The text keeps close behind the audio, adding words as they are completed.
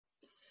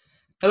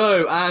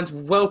Hello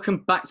and welcome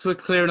back to a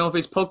Clear and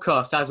Obvious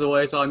podcast. As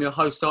always, I'm your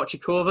host Archie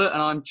Corbett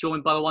and I'm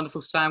joined by the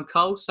wonderful Sam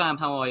Cole. Sam,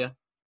 how are you?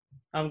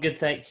 I'm good,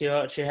 thank you,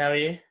 Archie. How are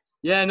you?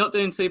 Yeah, not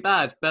doing too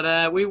bad.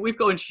 But we've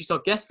got to introduce our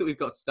guest that we've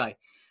got today.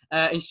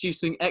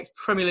 Introducing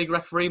ex-Premier League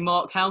referee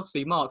Mark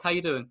Halsey. Mark, how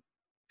you doing?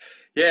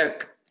 Yeah,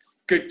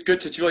 good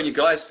to join you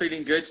guys.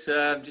 Feeling good.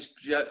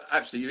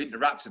 Actually, you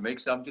interrupted me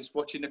because I'm just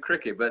watching the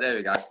cricket. But there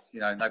we go.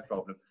 No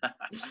problem.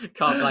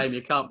 Can't blame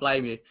you. Can't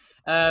blame you.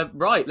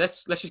 Right,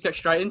 let's just get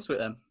straight into it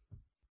then.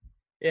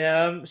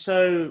 Yeah.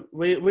 So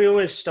we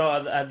always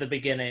start at the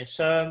beginning.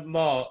 So,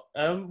 Mark,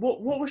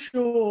 what was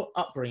your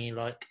upbringing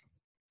like?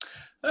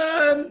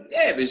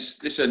 Yeah, it was.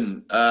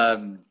 Listen,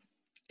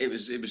 it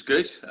was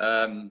good.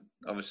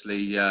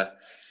 Obviously, I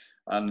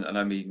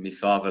know my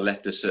father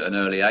left us at an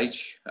early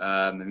age.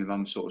 And my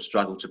mum sort of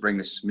struggled to bring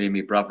me and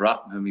my brother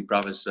up. And my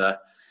brother's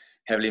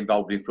heavily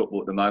involved in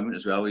football at the moment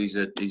as well. He's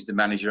the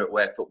manager at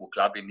Ware Football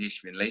Club in the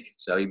Ishmael League,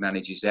 so he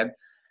manages them.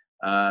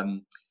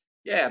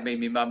 Yeah, I mean,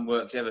 my mum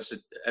worked ever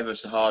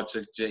so hard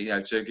to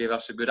give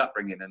us a good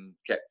upbringing and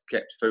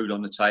kept food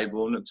on the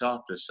table and looked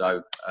after us.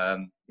 So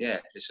yeah,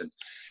 listen,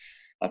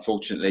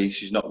 unfortunately,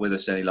 she's not with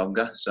us any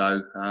longer.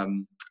 So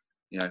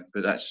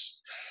but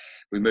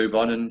we move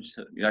on, and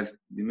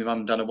my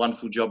mum done a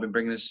wonderful job in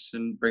bringing us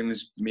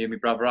me and my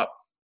brother up.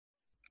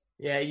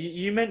 Yeah,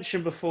 you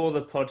mentioned before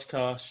the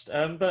podcast,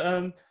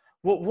 but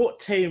what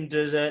team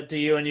do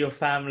you and your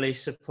family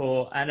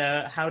support,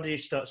 and how do you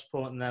start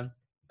supporting them?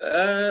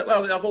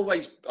 Well, I've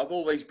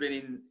always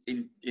been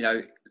in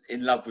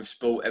love with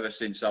sport ever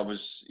since I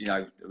was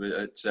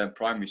at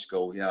primary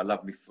school. I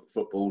love me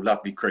football,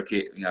 love me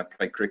cricket.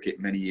 Played cricket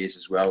many years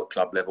as well at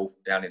club level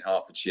down in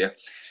Hertfordshire.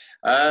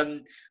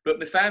 But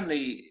my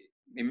family,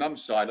 my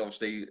mum's side,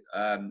 obviously,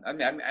 and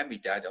my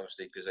dad,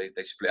 obviously, because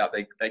they split up.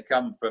 They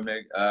come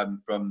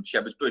from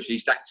Shepherd's Bush,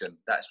 East Acton.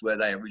 That's where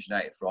they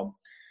originated from.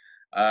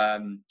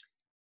 And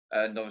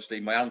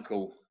obviously, my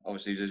uncle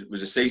obviously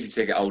was a season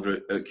ticket holder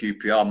at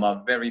QPR.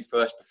 My very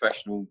first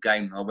professional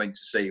game I went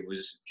to see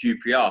was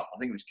QPR. I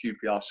think it was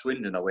QPR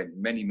Swindon. I went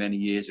many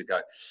years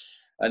ago,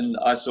 and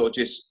I sort of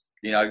just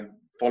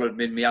followed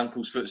in my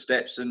uncle's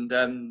footsteps and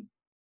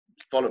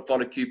followed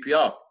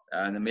QPR.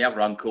 And then my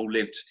other uncle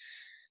lived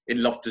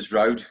in Loftus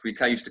Road. We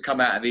used to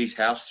come out of his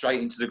house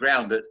straight into the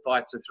ground at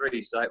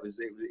 5-3, so it was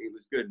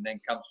good. And then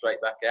come straight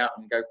back out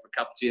and go for a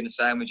cup of tea and a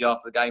sandwich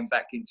after the game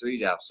back into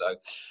his house. So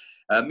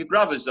my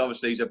brother's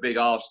obviously he's a big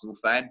Arsenal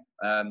fan.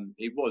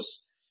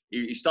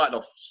 He started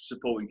off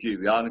supporting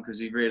QPR because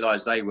he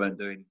realised they weren't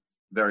doing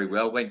very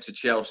well. Went to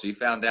Chelsea,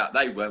 found out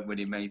they weren't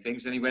winning many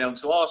things, and he went on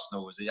to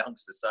Arsenal as a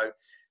youngster. So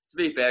to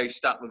be fair, he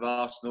stuck with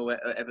Arsenal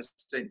ever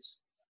since.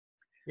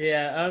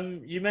 Yeah,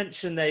 you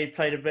mentioned they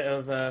played a bit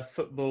of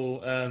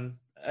football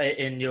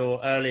in your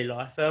early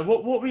life.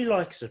 What were you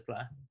like as a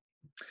player?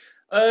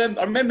 I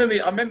remember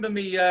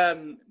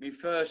my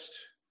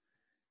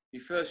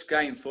first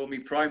game for me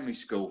primary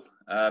school.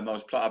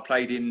 I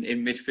played in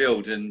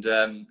midfield, and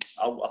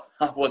I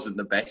wasn't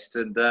the best.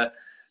 And the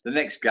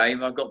next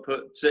game, I got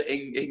put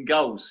in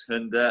goals,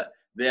 and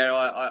there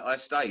I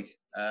stayed.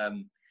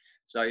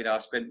 So I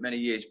spent many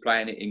years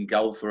playing it in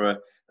goal for a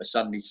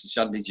Sunday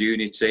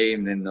junior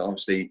team, and then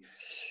obviously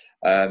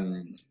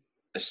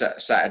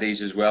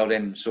Saturdays as well.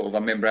 Then sort of I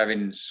remember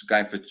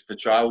going for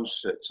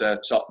trials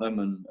at Tottenham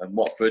and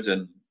Watford,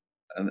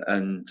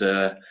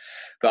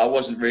 but I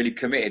wasn't really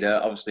committed.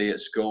 Obviously at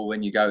school,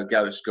 when you go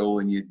to school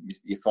and you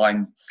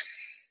find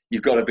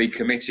you've got to be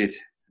committed,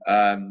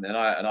 and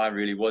I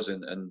really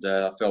wasn't, and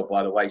I fell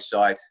by the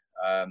wayside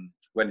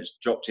when it's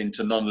dropped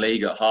into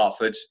non-league at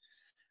Hertford,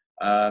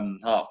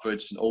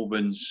 St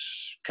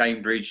Albans,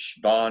 Cambridge,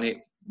 Barnet,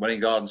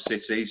 Welling Garden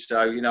City. So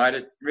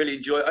I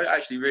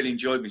actually really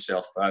enjoyed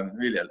myself.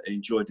 Really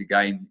enjoyed the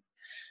game,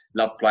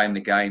 loved playing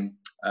the game,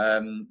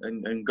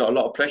 and got a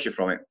lot of pleasure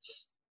from it.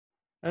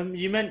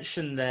 You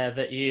mentioned there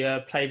that you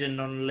played in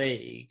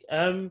non-league.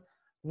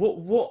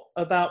 What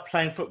about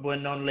playing football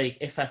in non-league,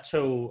 if at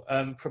all,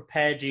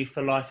 prepared you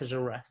for life as a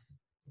ref?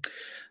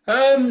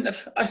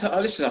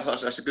 Listen,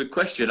 that's a good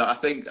question. I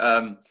think,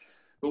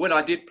 but when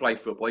I did play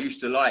football, I used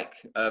to like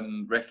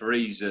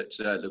referees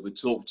that would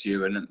talk to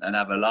you and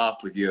have a laugh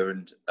with you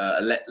and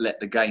let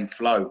the game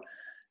flow.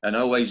 And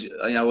I always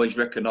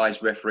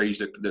recognised referees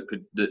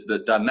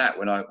that done that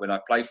when I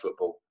played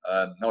football.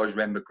 I always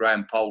remember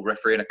Graham Pole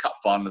refereeing a cup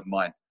final of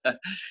mine.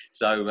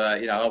 So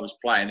I was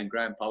playing and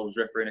Graham Pole was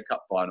refereeing a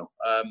cup final.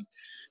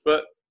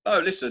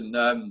 Listen,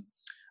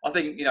 I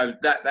think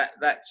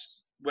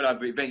that's when I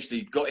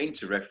eventually got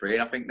into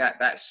refereeing. I think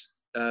that's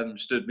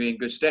stood me in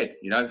good stead.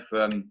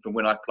 From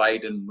when I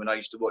played and when I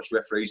used to watch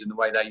referees and the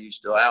way they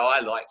used to, how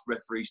I liked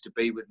referees to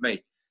be with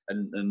me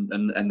and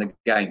the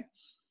game.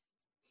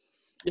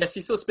 Yes,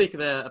 you sort of speak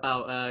there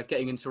about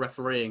getting into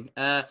refereeing.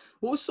 What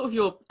was sort of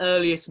your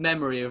earliest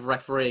memory of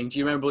refereeing? Do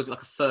you remember, was it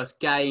like a first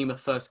game, a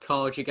first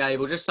card you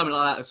gave, or just something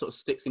like that sort of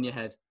sticks in your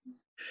head?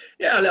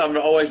 Yeah, I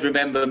always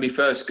remember my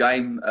first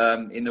game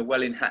in the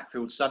Welling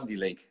Hatfield Sunday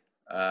League.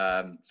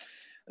 And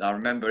I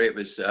remember it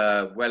was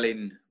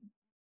Welling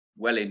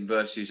Welling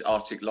versus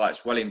Arctic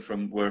Lights. Welling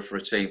were for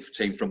a team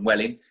from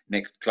Welling,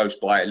 next close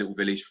by, a little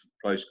village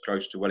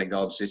close to Welling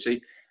Garden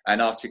City,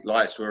 and Arctic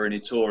Lights were a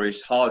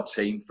notorious hard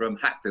team from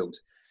Hatfield.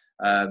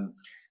 And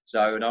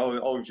I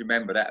always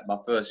remember that, my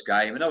first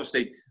game. And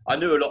obviously, I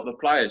knew a lot of the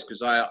players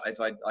because I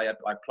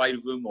played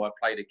with them or I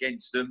played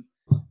against them.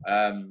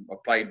 I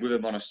played with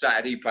them on a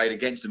Saturday, played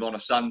against them on a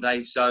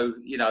Sunday. So,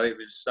 it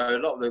was a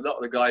lot of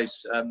the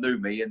guys knew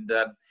me, and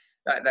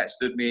that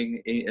stood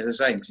me in, as I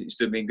say, it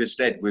stood me in good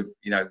stead with,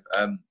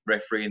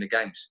 refereeing the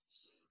games.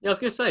 Yeah, I was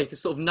going to say,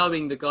 because sort of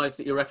knowing the guys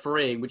that you're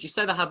refereeing, would you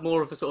say that had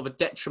more of a sort of a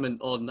detriment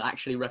on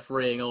actually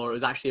refereeing, or it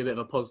was actually a bit of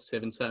a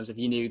positive in terms of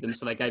you knew them,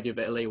 so they gave you a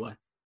bit of leeway?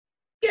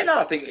 Yeah, no,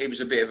 I think it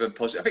was a bit of a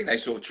positive. I think they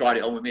sort of tried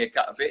it on with me a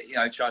bit,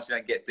 trying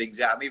to get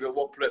things out of me. But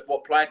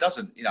what player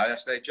doesn't?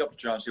 That's their job to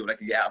try and see what they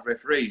can get out of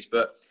referees.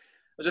 But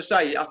as I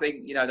say, I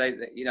think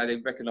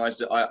they recognised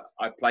that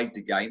I played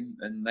the game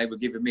and they were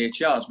giving me a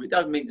chance. But it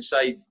doesn't mean to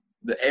say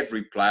that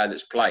every player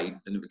that's played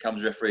and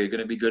becomes a referee are going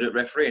to be good at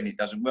refereeing. It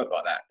doesn't work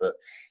like that. But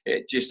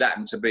it just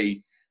happened to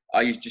be,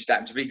 I just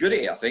happened to be good at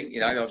it. I think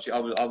obviously I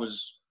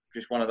was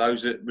just one of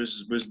those that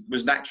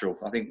was natural.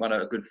 I think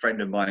a good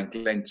friend of mine,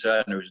 Glenn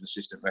Turner, who's an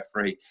assistant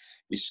referee,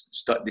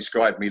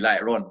 described me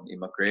later on in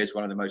my career as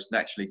one of the most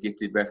naturally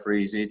gifted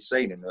referees he'd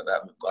seen, and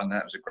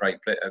that was a great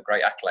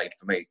accolade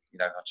for me.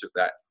 I took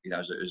that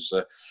as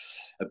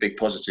a big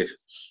positive.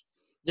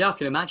 Yeah, I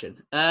can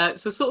imagine.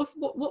 So sort of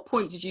what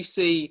point did you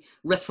see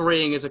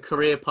refereeing as a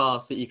career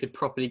path that you could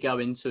properly go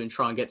into and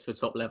try and get to a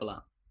top level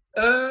at?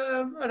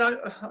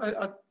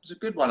 It's a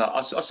good one.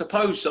 I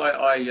suppose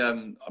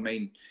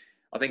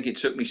I think it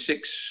took me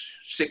six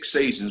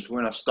seasons from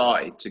when I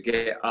started to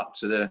get up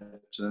to the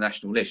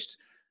national list.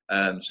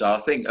 So I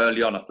think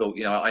early on I thought,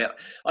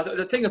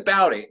 the thing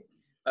about it,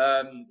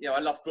 I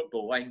love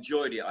football. I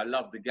enjoyed it. I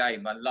loved the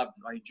game. I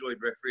enjoyed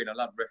refereeing. I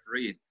loved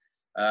refereeing.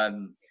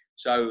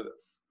 So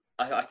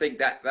I think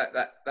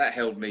that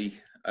held me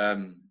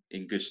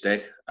in good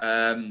stead.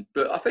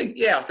 But I think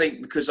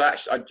because I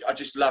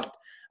just loved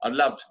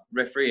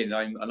refereeing,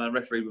 and I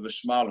refereed with a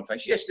smile on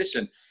face. Yes,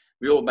 listen,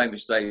 we all make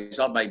mistakes.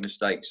 I've made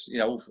mistakes,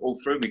 all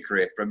through my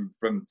career, from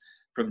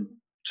bottom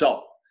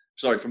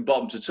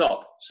to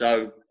top.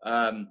 So,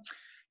 and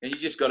you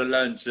just got to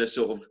learn to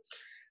sort of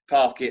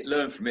park it,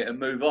 learn from it, and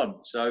move on.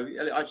 So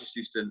I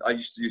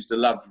used to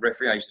love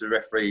refereeing. I used to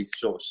referee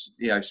sort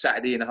of,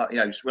 Saturday and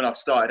when I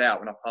started out,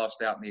 when I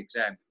passed out my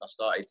exam, I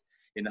started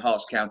in the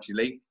Hearts County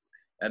League,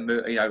 and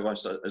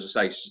as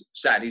I say,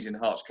 Saturdays in the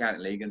Hearts County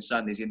League and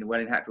Sundays in the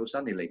Welling Hatfield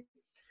Sunday League.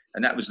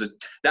 And that was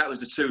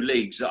the two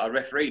leagues that I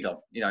refereed on.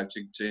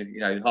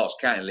 Hearts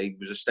County League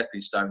was a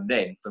stepping stone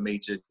then for me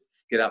to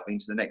get up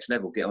into the next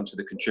level, get onto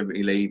the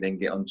contributory league, then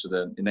get onto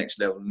the next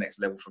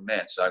level from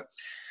there. So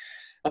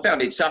I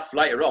found it tough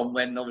later on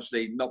when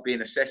obviously not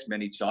being assessed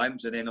many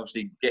times, and then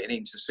obviously getting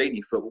into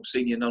senior football,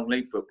 senior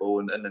non-league football,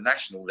 and the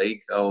national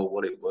league.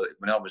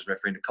 When I was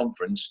refereeing the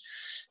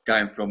conference,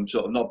 going from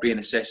sort of not being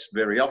assessed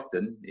very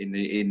often in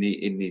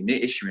the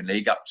issuing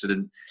league up to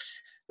the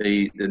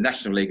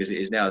national league as it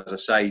is now, as I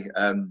say,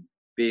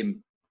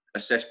 being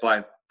assessed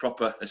by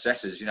proper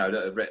assessors, that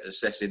are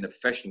assessing the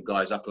professional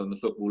guys up on the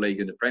Football League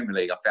and the Premier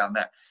League. I found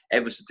that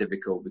ever so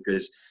difficult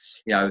because,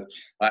 I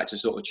had to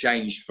sort of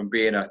change from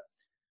being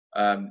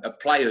I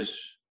was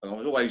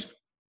always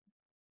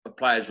a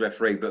players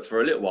referee, but for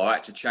a little while I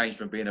had to change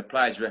from being a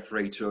players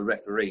referee to a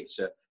referee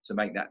to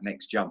make that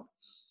next jump.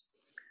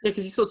 Yeah,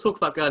 because you sort of talk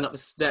about going up the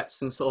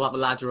steps and sort of up the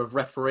ladder of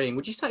refereeing.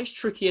 Would you say it's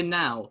trickier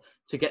now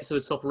to get to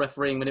the top of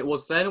refereeing than it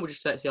was then, or would you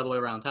say it's the other way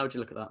around? How would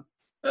you look at that?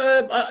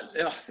 There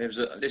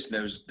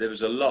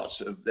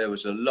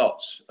was a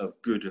lot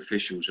of good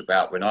officials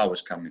about when I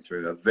was coming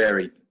through.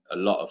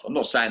 I'm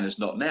not saying there's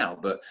not now,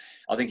 but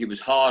I think it was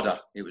harder.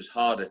 It was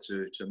harder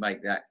to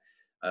make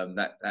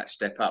that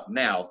step up.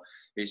 Now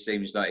it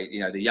seems like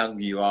the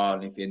younger you are,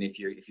 and if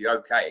you're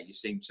okay, you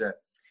seem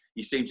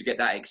to get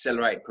that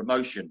accelerated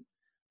promotion.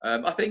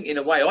 I think in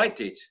a way I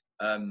did,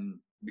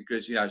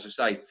 because as I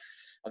say,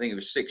 I think it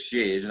was 6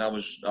 years, and I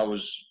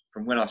was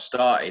from when I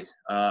started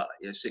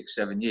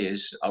 6-7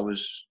 years, I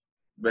was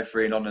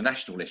refereeing on the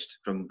national list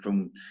from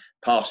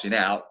passing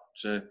out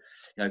to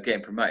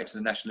getting promoted to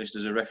the national list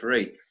as a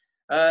referee.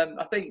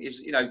 I think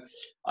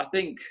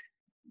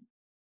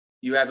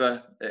you have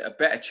a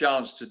better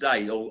chance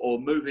today, or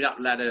moving up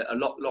ladder a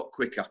lot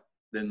quicker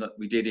than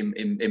we did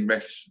in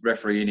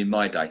refereeing in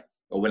my day,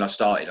 or when I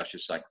started, I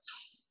should say.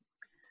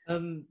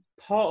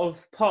 Part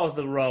of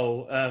the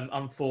role,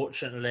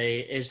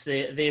 unfortunately, is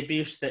the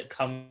abuse that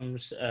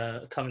comes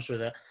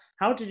with it.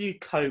 How did you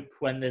cope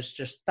when there's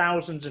just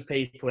thousands of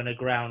people in a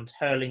ground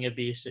hurling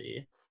abuse at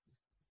you?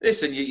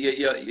 Listen,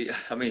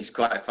 I mean, it's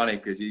quite funny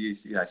because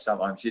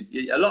sometimes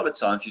a lot of the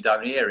times you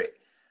don't hear it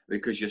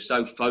because you're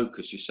so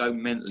focused, you're so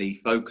mentally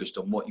focused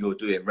on what you're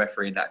doing,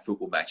 refereeing that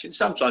football match. And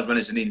sometimes when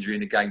there's an injury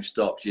and the game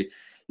stops, you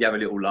you have a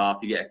little laugh,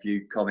 you get a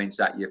few comments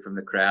at you from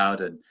the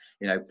crowd, and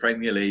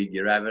Premier League,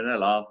 you're having a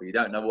laugh, or you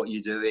don't know what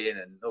you're doing,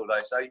 and all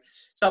those. So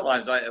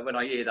sometimes when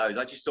I hear those,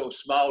 I just sort of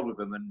smile with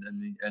them,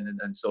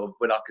 and sort of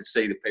when I could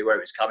see where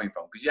it was coming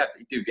from, because you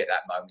do get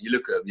that moment. You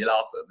look at them, you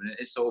laugh at them, and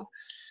it sort of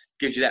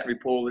gives you that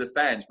rapport with the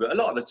fans. But a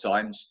lot of the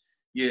times,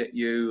 you're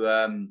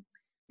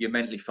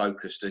mentally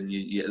focused, and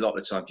a lot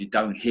of the times you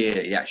don't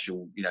hear the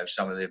actual,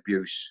 some of the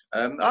abuse.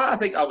 I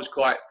think I was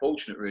quite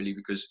fortunate, really,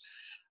 because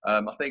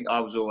I think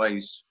I was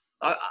always.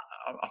 I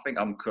think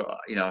I'm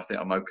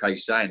okay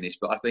saying this,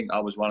 but I think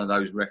I was one of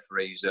those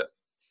referees that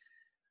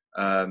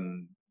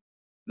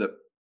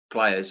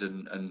players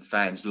and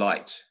fans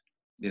liked.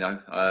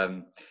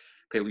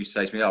 People used to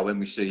say to me, "Oh, when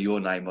we see your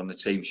name on the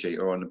team sheet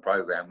or on the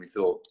program, we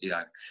thought,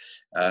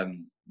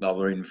 well,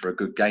 we're in for a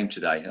good game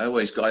today." I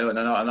always took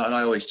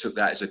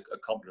that as a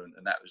compliment,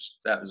 and that was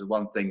the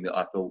one thing that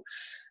I thought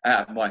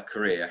out of my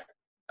career,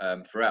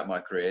 throughout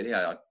my career.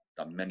 I've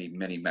done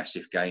many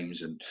massive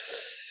games, and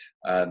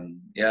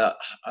the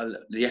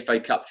FA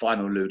Cup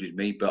final eluded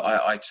me, but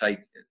I take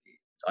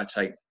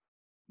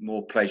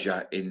more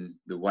pleasure in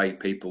the way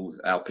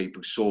how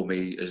people saw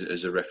me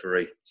as a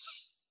referee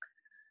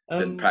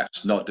than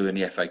perhaps not doing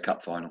the FA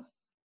Cup final.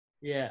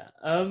 Yeah.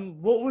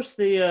 What was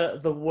the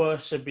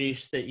worst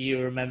abuse that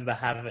you remember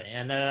having,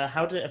 and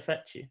how did it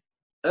affect you?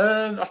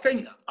 I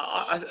think,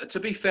 to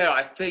be fair,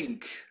 I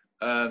think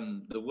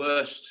the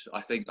worst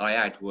I think I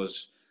had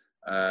was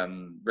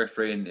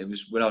refereeing. It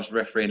was when I was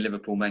refereeing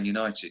Liverpool Man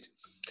United.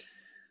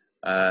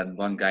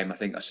 One game, I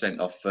think I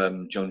sent off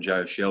John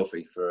Joe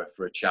Shelby for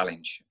a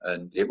challenge,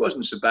 and it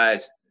wasn't so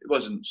bad. It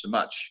wasn't so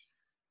much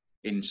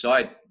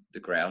inside the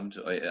ground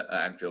at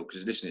Anfield,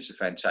 because listen, it's a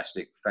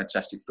fantastic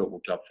football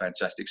club,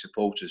 fantastic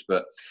supporters.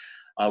 But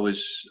I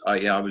was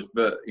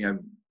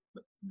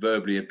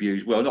verbally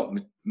abused. Well, not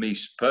me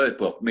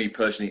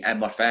personally, and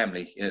my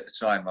family at the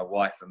time, my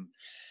wife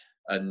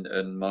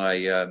and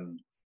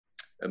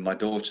my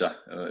daughter.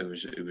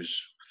 It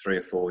was 3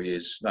 or 4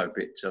 years. No, a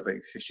bit. I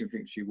think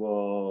she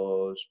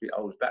was a bit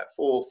old, about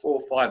four or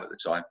five at the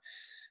time.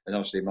 And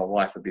obviously, my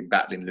wife had been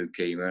battling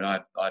leukemia, and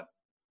I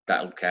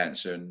battled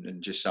cancer,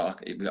 and just so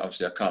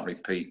obviously I can't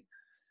repeat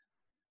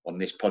on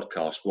this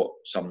podcast what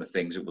some of the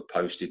things that were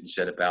posted and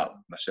said about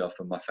myself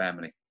and my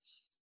family.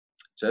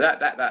 So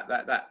that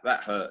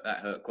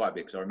hurt quite a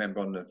bit, because I remember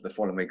on the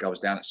following week I was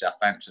down at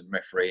Southampton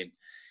refereeing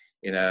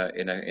in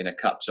a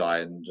cup tie,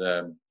 and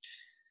the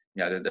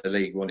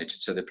league wanted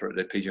to, the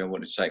PGMOL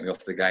wanted to take me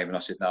off the game, and I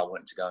said no, I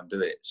wanted to go and do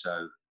it.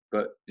 So,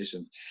 but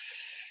listen,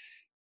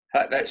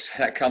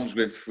 that comes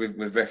with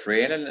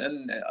refereeing,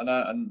 and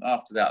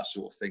after that I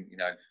sort of think,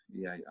 I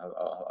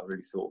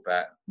really thought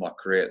about my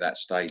career at that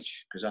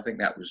stage, because I think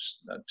that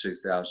was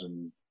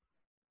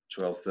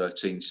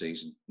 2012-13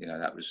 season.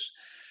 That was,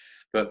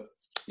 but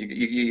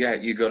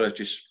you got to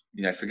just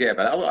forget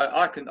about it.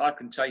 I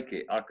can take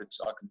it. I can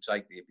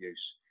take the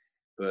abuse,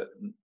 but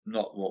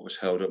not what was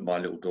held at my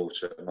little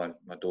daughter, my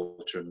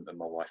daughter and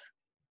my wife.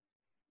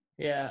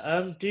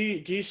 Yeah. Do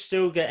you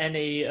still get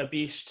any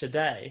abuse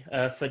today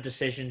for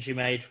decisions you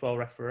made while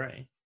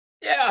refereeing?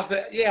 Yeah,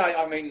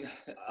 I mean,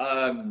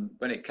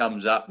 when it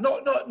comes up,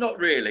 not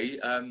really,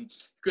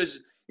 because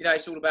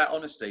it's all about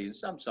honesty. And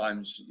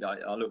sometimes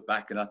I look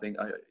back and I think,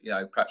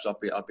 perhaps I've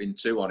been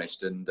too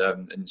honest, and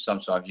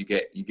sometimes you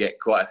get a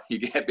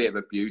bit of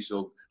abuse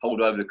or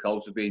hold over the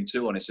coals for being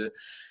too honest.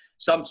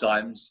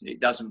 Sometimes it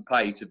doesn't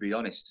pay to be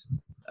honest,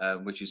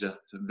 which is a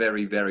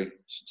very, very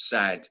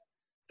sad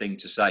thing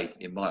to say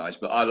in my eyes.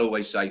 But I'll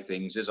always say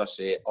things as I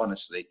see it,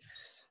 honestly,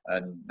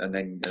 and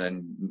then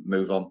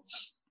move on.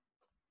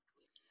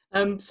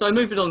 So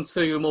moving on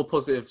to a more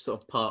positive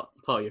sort of part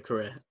of your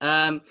career.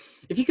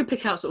 If you could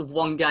pick out sort of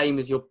one game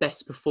as your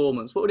best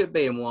performance, what would it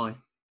be and why?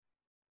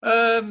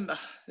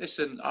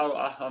 Listen,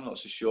 I'm not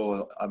so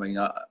sure. I mean,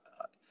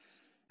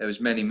 there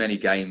was many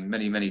games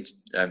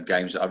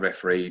that I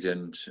refereed,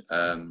 and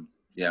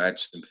had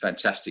some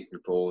fantastic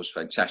reports,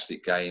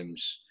 fantastic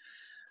games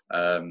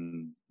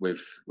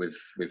with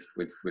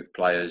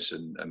players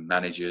and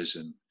managers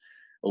and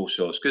all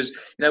sorts. Because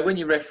when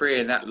you're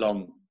refereeing that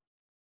long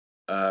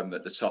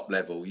at the top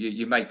level,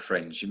 you make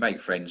friends. You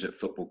make friends at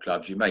football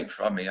clubs. I make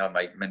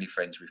many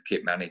friends with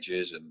kit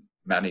managers and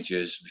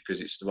managers, because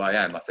it's the way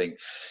I am. I think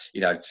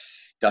it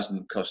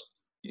doesn't cost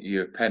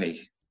you a penny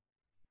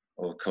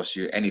or cost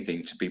you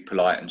anything to be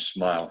polite and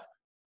smile.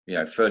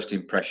 First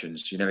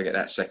impressions, you never get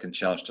that second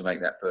chance to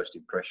make that first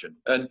impression.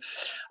 And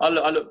I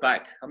look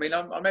back. I mean,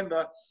 I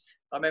remember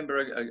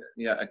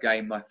a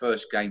game, my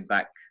first game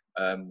back,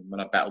 when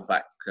I battled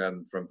back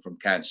from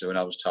cancer, when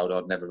I was told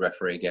I'd never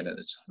referee again at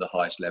the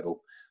highest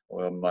level,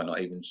 or I might not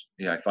even,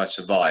 if I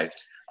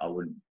survived, I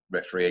wouldn't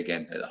referee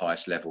again at the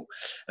highest level.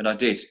 And I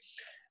did.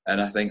 And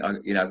I think,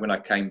 when I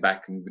came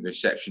back and the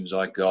receptions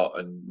I got,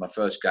 and my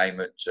first game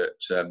at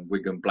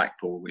Wigan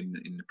Blackpool in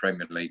the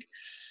Premier League,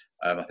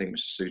 I think it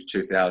was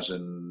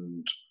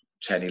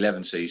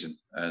 2010-11 season.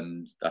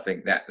 And I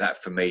think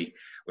that for me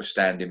will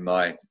stand in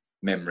my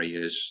memory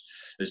as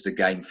the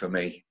game for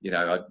me.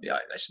 I've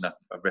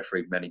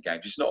refereed many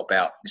games. It's not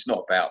about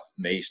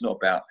me. It's not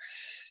about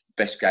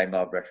best game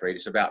I've refereed.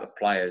 It's about the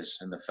players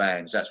and the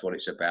fans. That's what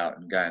it's about,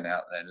 and going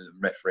out and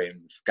refereeing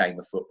a game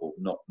of football,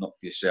 not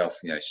for yourself.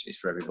 You know, it's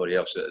for everybody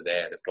else that are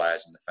there, the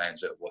players and the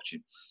fans that are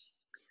watching.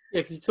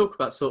 Yeah, because you talk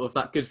about sort of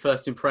that good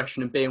first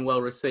impression and being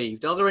well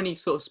received. Are there any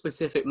sort of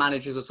specific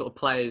managers or sort of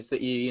players that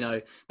you know,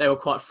 they were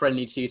quite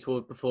friendly to you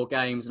toward before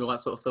games and all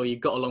that sort of thing you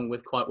got along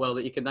with quite well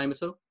that you could name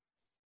at all?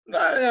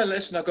 No,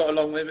 listen, I got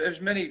along with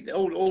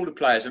all the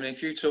players. I mean,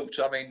 if you talk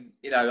to, I mean,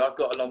 you know, I've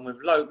got along with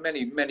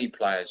many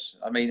players.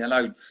 I mean,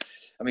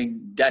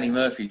 Danny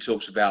Murphy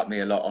talks about me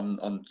a lot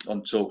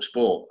on Talk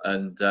Sport,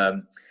 and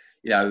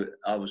you know,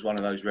 I was one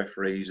of those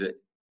referees that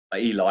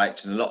he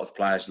liked and a lot of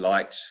players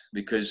liked,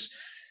 because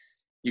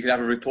you could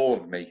have a rapport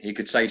with me. He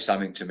could say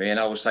something to me and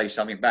I would say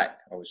something back.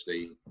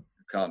 Obviously,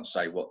 I can't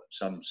say what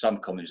some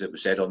comments that were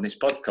said on this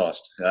podcast.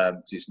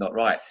 It's not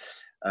right.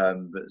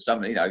 But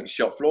some, you know,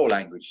 shop floor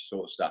language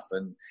sort of stuff,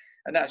 and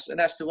that's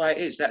the way it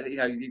is. That, you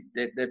know,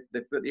 they're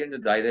at the end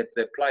of the day,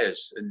 they're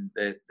players and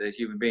they're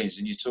human beings,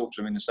 and you talk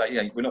to them in the same.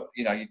 You know, we're not.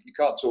 You know, you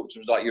can't talk to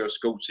them like you're a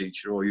school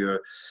teacher or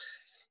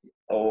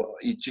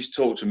you just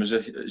talk to them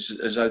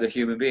as though they're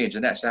human beings,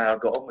 and that's how I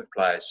got on with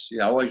players. You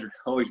know, I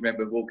always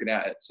remember walking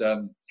out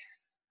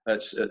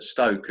at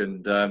Stoke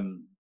and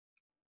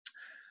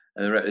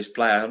this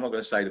player, I'm not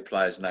going to say the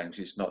players' names.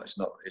 It's not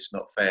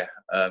fair.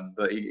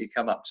 But he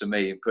come up to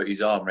me and put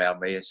his arm around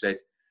me and said,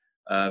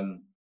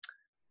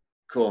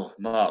 "Cool,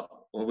 Mark.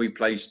 Well, we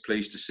pleased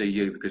to see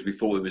you, because we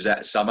thought it was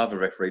at some other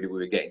referee that we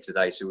were getting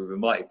today, so we were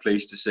mighty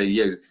pleased to see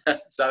you."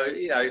 So,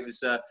 you know, it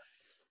was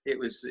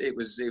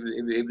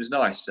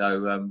nice.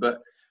 So,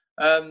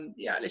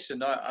 yeah.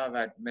 Listen, I've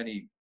had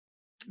many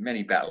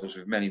battles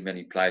with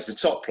many players, the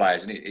top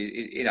players, and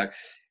you know.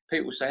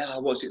 People say,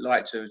 "Oh, what's it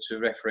like to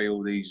referee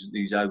all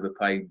these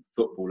overpaid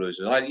footballers?"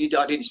 And I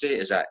didn't see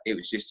it as that. It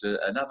was just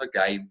another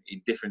game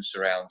in different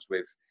surrounds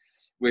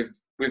with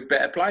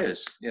better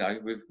players. You know,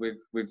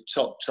 with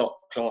top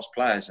class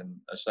players. And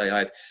I say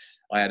I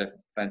had a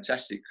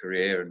fantastic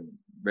career and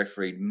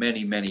refereed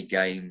many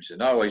games.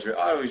 And I always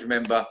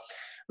remember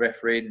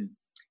refereeing,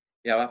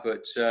 you know, up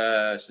at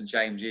St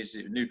James's,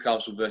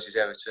 Newcastle versus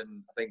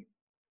Everton.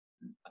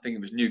 I think it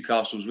was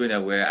Newcastle's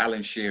winner, where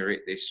Alan Shearer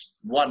hit this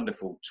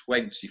wonderful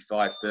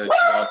 25-30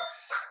 yard.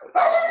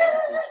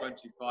 Wonderful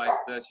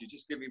 25-30.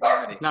 Just give me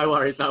 1 minute. No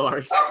worries.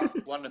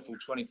 Wonderful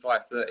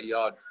 25-30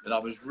 yard, and I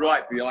was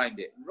right behind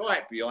it,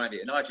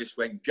 and I just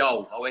went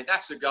goal. I went,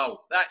 "That's a goal.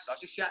 I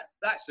just shouted,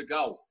 that's a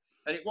goal,"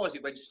 and it was.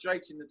 It went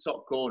straight in the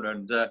top corner,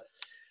 and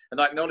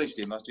I acknowledged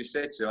him. I just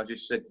said,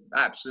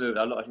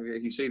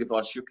 absolutely. You see, if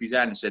I shook his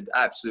hand and said,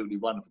 absolutely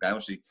wonderful game.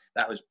 Obviously,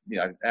 that was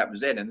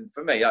then. And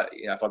for me,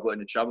 you know, if I got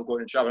into trouble,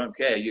 I don't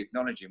care. You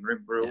acknowledge him.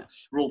 We're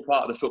all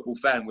part of the football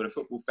fan. We're a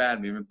football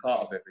family. We're part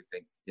of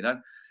everything, you know?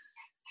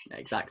 Yeah,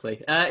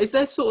 exactly. Is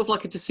there sort of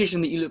like a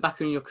decision that you look back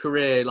on your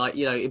career, like,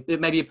 you know, it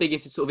may be a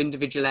biggest sort of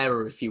individual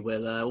error, if you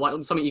will,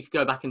 something you could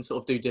go back and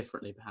sort of do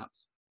differently,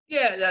 perhaps?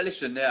 Yeah,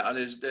 listen,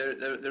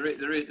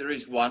 there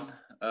is one,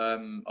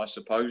 I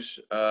suppose.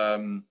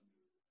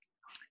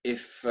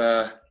 If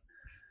I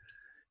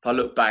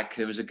look back,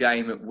 there was a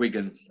game at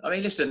Wigan. I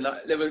mean, listen,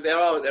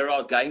 there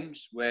are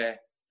games where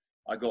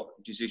I got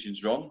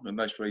decisions wrong, and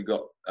most probably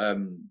got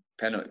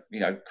penalty,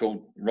 you know,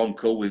 wrong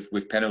call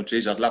with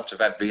penalties. I'd love to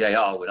have had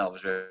VAR when I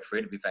was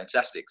refereeing. It'd be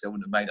fantastic, because I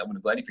wouldn't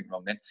have got anything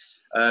wrong then.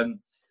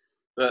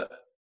 But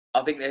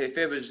I think that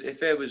if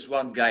there was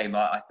one game,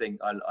 I think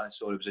I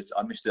saw it was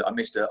I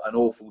missed an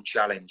awful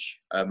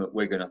challenge at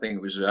Wigan. I think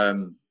it was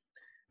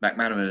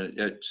McManaman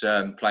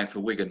at playing for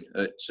Wigan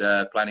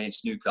at playing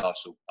against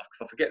Newcastle.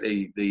 I forget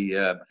the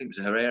I think it was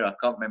Herrera. I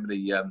can't remember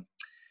the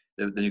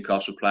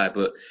Newcastle player,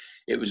 but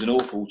it was an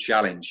awful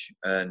challenge,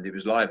 and it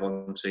was live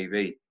on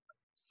TV.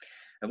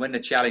 And when the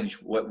challenge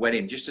went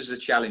in, just as the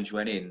challenge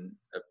went in,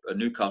 a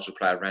Newcastle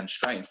player ran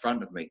straight in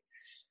front of me,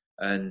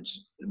 and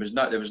there was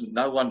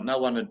no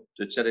one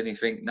had said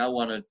anything. No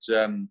one had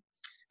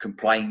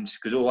complained,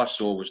 because all I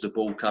saw was the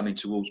ball coming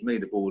towards me.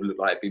 The ball looked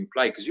like it had been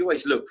played, because you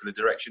always look for the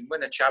direction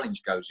when a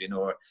challenge goes in,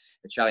 or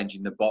a challenge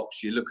in the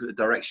box. You look at the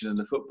direction of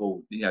the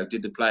football. You know,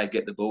 did the player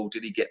get the ball?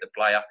 Did he get the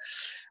player?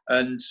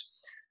 And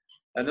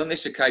on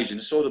this occasion,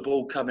 I saw the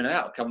ball coming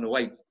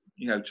away,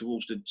 you know,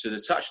 towards to the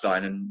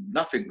touchline, and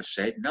nothing was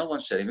said. No one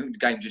said anything. The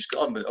game just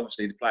got on, but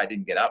obviously the player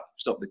didn't get up,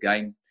 stopped the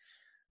game,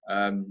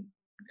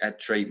 had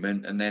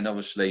treatment, and then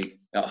obviously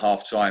at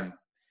half time,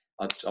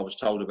 I was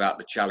told about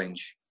the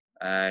challenge.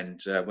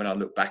 And when I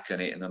look back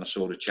on it, and then I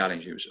saw the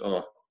challenge, it was,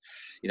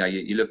 you know,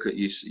 you look at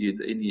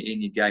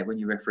in your game, when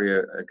you referee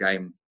a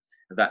game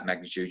of that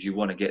magnitude, you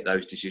want to get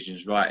those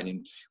decisions right.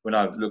 And when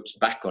I looked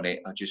back on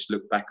it, I just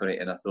looked back on it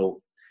and I thought,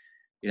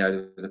 you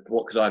know,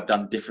 what could I have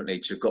done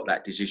differently to have got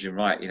that decision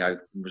right? You know,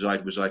 was I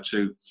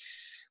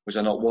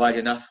not wide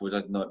enough? Was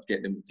I not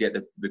get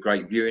the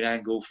great viewing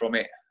angle from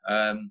it?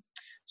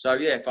 So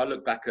yeah, if I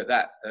look back at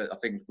that, I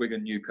think it was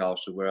Wigan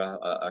Newcastle where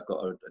I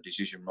got a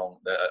decision wrong.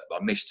 I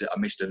missed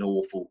an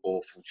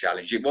awful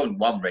challenge. It wasn't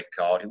one red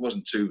card. It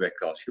wasn't two red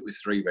cards. It was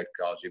 3 red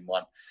cards in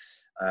one.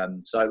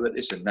 So, but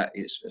listen,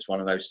 it's one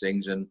of those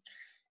things. And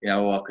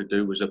all I could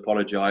do was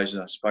apologise,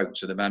 and I spoke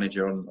to the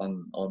manager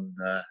on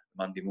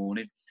Monday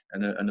morning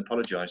and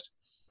apologised.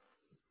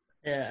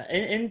 Yeah,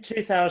 in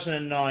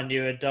 2009,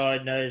 you were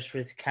diagnosed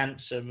with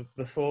cancer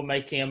before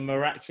making a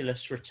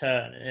miraculous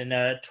return in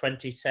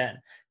 2010.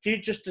 Can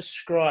you just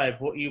describe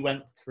what you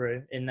went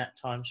through in that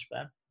time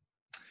span?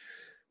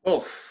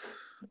 Oh,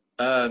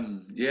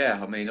 yeah.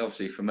 I mean,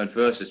 obviously, from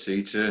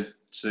adversity to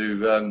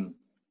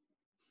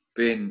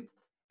being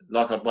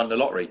like I'd won the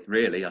lottery.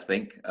 Really, I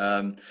think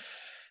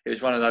it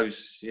was one of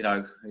those.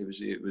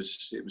 It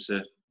was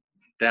a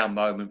down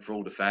moment for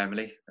all the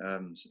family.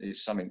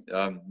 It's something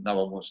no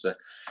one wants to.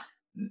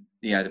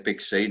 The big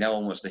C. No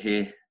one wants to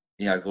hear.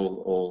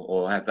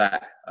 Or have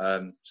that.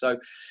 So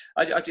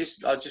I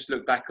just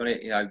look back on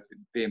it.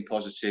 Being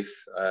positive.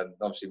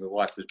 Obviously, my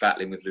wife was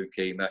battling with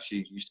leukemia.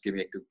 She used to give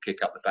me a good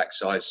kick up the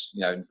backside.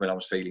 When I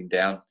was feeling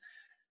down.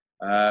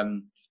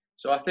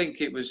 So I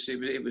think it was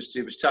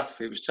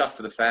tough. It was tough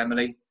for the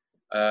family.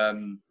 But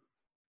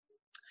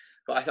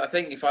I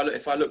think if I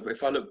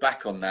look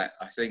back on that,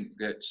 I think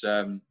that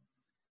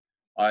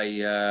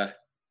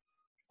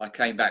I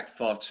came back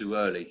far too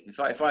early. If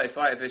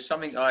there's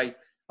something I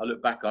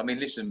look back on, I mean,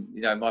 listen,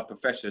 my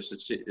professor,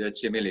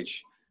 Tim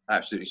Illich,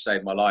 absolutely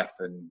saved my life,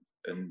 and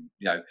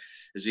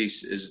as he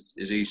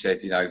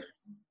said,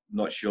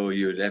 not sure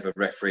you would ever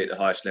referee at the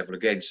highest level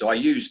again. So I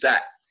used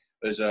that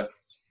as a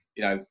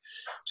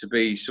to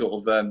be sort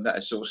of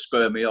that sort of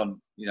spur me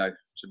on,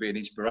 to be an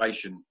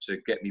inspiration to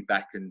get me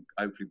back, and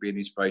hopefully be an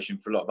inspiration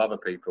for a lot of other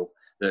people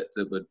that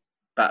were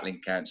battling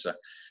cancer.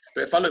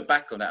 But if I look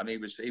back on that, I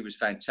mean, he was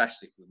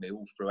fantastic with me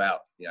all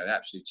throughout.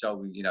 Absolutely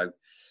told me. I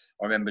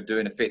remember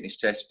doing a fitness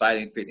test,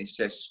 failing fitness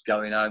tests,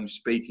 going home,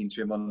 speaking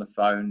to him on the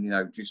phone.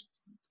 Just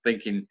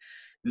thinking,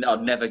 no,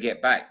 I'll never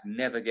get back.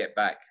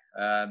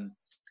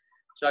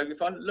 So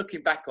if I'm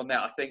looking back on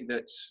that, I think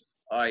that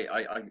I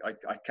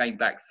came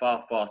back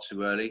far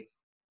too early.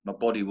 My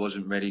body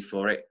wasn't ready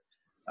for it.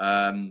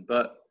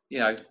 But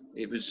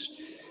it was.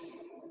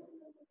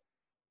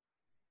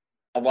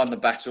 I won the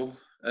battle.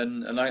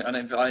 And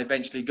I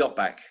eventually got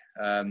back.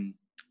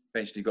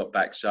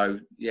 So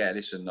yeah,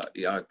 listen,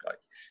 I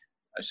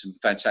some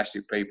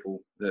fantastic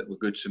people that were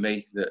good to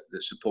me, that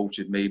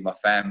supported me, my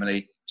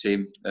family,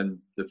 Tim, and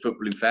the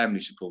footballing family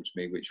supported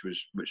me, which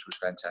was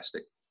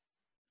fantastic.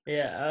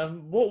 Yeah.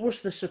 What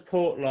was the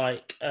support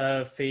like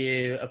for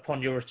you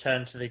upon your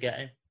return to the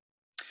game?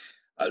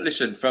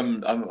 Listen,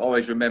 I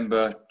always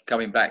remember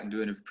coming back and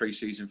doing a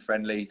pre-season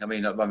friendly. I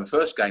mean, my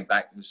first game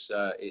back was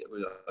I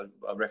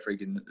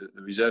refereed in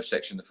the reserve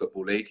section of the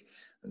Football League.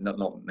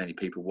 Not many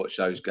people watch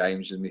those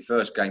games. And my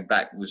first game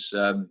back was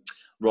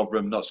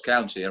Rotherham, Notts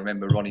County. I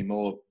remember Ronnie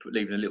Moore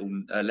leaving a little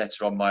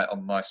letter on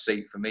my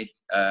seat for me,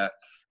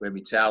 where my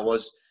towel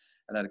was,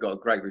 and I got a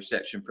great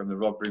reception from the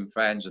Rotherham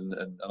fans, and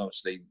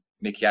obviously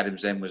Mickey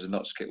Adams then was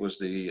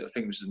the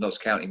Notts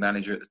County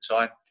manager at the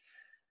time.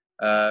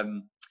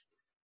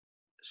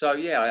 So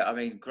yeah, I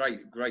mean,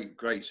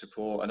 great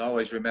support, and I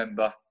always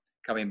remember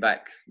coming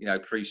back,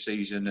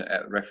 pre-season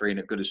at refereeing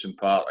at Goodison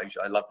Park.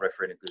 I love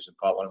refereeing at Goodison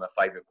Park, one of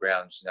my favourite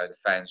grounds. The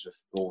fans were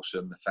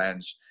awesome. The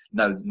fans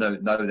know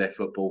their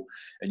football,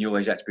 and you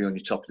always had to be on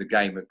your top of the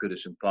game at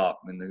Goodison Park,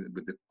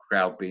 with the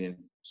crowd being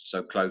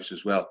so close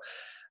as well.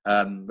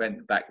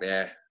 Went back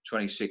there,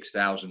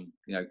 26,000.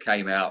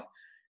 Came out,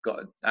 got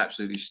an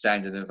absolutely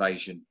standing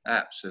ovation,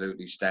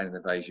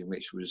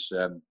 which was.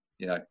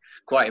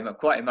 Quite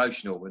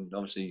emotional, and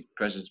obviously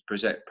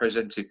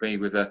presented me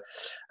with a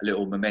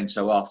little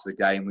memento after the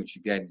game, which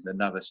again,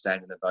 another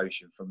standing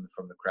ovation from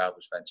the crowd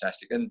was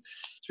fantastic. And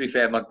to be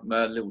fair, my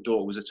little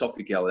daughter was a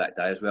toffee girl that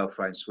day as well,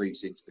 throwing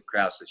sweets into the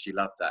crowd, so she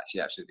loved that. She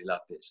absolutely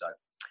loved it. So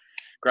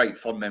great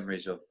fond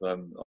memories of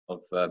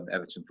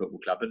Everton Football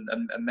Club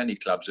and many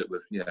clubs that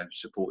were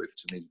supportive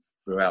to me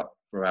throughout.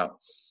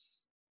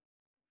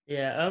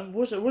 Yeah,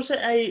 was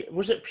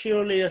it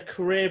purely a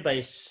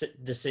career-based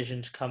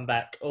decision to come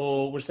back,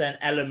 or was there an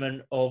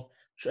element of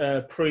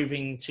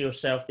proving to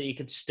yourself that you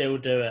could still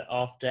do it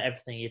after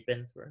everything you'd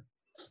been through?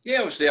 Yeah,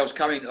 obviously I was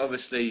coming.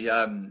 Obviously,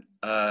 I've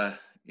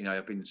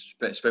been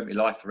spent my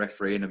life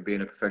refereeing and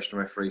being a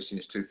professional referee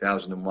since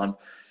 2001.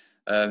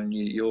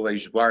 You're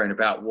always worrying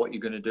about what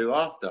you're going to do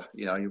after.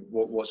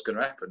 What's going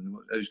to happen,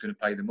 who's going to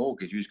pay the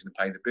mortgage, who's going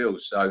to pay the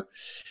bills. So,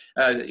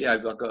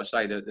 I've got to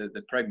say that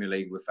the Premier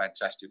League were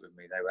fantastic with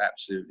me. They were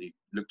absolutely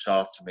looked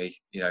after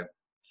me,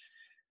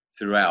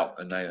 throughout.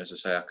 And they, as I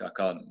say, I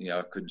can't,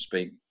 I couldn't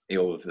speak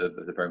ill of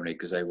the Premier League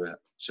because they were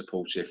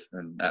supportive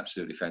and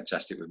absolutely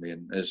fantastic with me.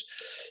 And as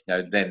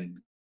then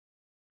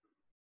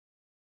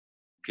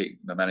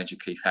my manager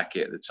Keith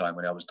Hackett at the time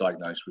when I was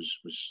diagnosed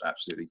was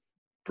absolutely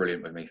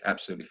brilliant with me,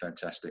 absolutely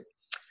fantastic.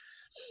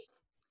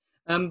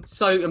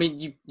 So, I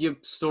mean, your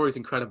story's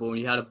incredible, and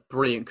you had a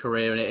brilliant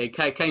career, and it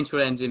came to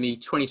an end in the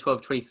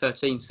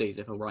 2012-2013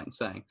 season, if I'm right in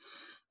saying.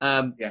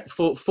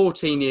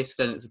 14-year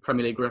stint as a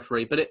Premier League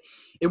referee, but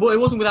it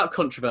wasn't without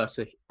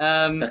controversy.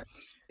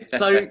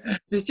 So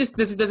there's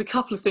a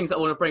couple of things that I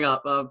want to bring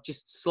up. I'm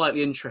just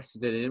slightly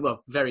interested in,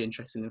 well, very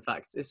interested in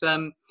fact. It's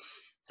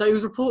So it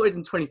was reported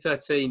in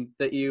 2013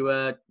 that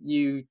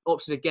you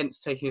opted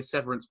against taking a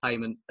severance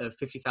payment of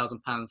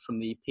 £50,000 from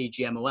the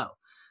PGMOL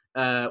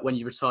when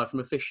you retired from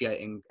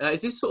officiating.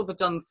 Is this sort of a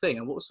done thing,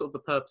 and what was sort of the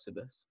purpose of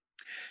this?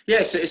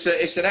 Yes,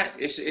 it's an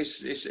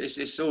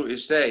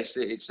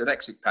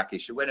exit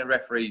package. So when a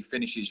referee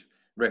finishes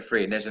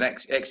refereeing, there's an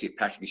exit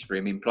package for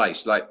him in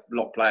place. Like a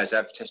lot of players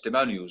have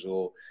testimonials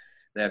or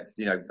they have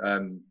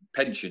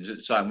pensions. At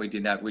the time we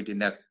didn't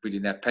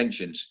have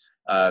pensions,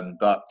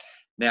 but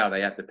now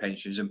they have the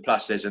pensions, and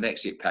plus there's an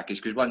exit package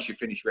because once you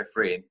finish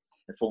refereeing,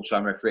 a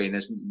full-time refereeing,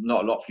 there's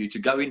not a lot for you to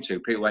go into.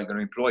 People ain't going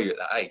to employ you at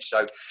that age.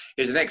 So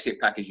there's an exit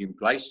package in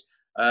place.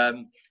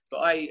 But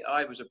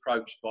I was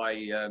approached by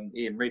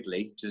Ian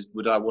Ridley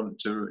would I want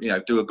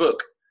to do a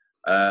book,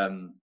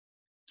 and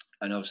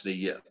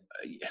obviously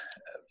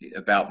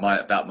about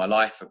my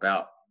life,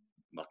 about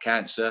my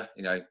cancer,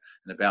 and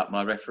about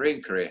my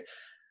refereeing career.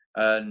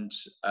 And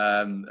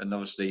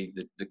obviously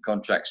the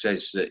contract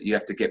says that you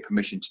have to get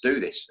permission to do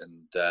this,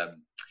 and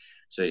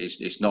so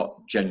it's not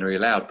generally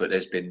allowed. But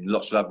there's been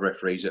lots of other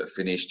referees that have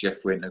finished.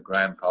 Jeff Winter,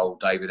 Graham Pole,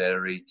 David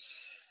Ellery,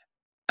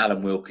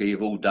 Alan Wilkie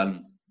have all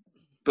done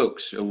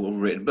books, all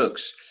written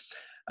books.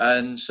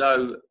 And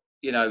so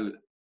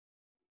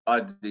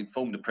I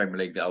informed the Premier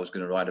League that I was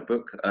going to write a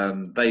book.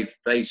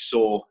 They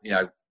saw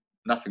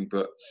nothing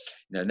but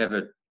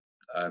never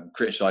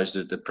criticised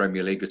the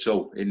Premier League at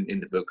all in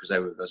the book, because they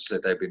were, as I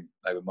said,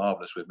 they were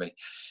marvellous with me.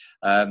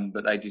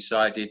 But they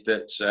decided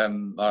that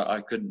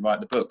I couldn't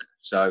write the book.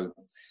 So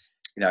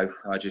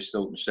I just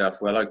thought to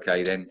myself, well,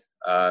 okay then.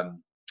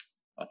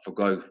 I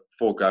forego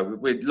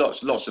with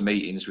lots of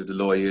meetings with the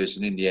lawyers,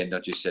 and in the end I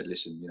just said,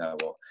 listen, you know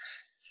what,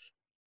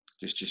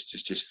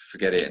 just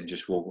forget it, and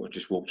just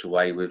walked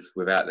away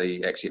without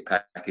the exit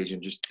package,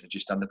 and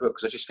just done the book,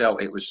 because I just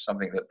felt it was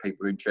something that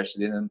people were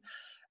interested in,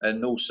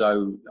 and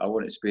also I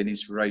wanted it to be an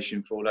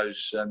inspiration for all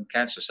those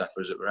cancer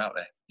sufferers that were out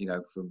there,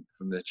 from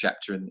the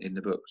chapter in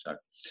the book. So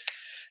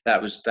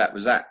that was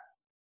that.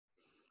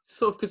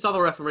 Sort of, because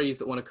other referees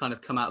that want to kind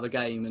of come out of the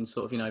game and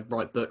sort of,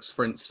 write books,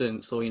 for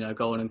instance, or,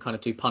 go on and kind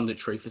of do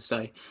punditry, for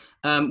say,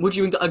 would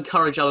you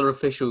encourage other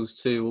officials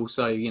to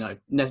also, not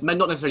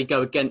necessarily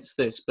go against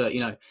this, but,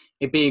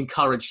 it be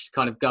encouraged to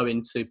kind of go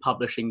into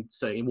publishing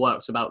certain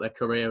works about their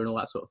career and all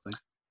that sort of thing?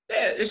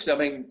 Yeah, listen, I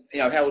mean,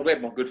 Harold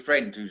Webb, my good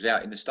friend who's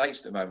out in the States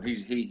at the moment,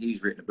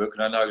 he's written a book,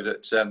 and I know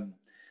that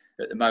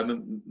at the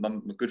moment, my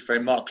good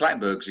friend Mark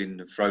Clattenburg's in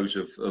the throes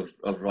of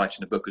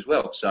writing a book as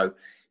well. So,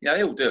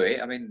 he'll do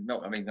it. I mean,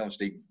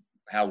 obviously,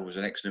 Howell was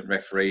an excellent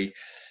referee.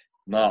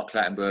 Mark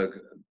Clattenburg,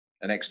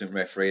 an excellent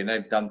referee, and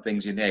they've done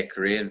things in their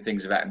career, and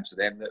things have happened to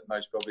them that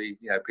most probably,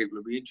 people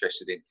will be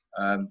interested in.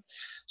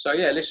 So,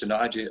 yeah, listen,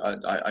 I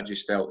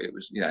just felt it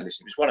was, listen, it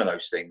was one of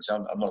those things.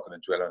 I'm not going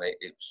to dwell on it.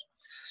 It's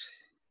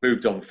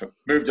moved on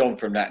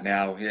from that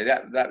now. Yeah,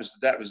 that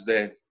was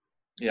their.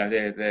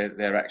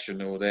 Their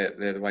action, or their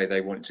the way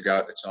they wanted to go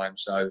at the time.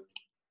 So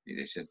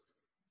it's a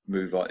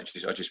move on. I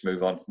just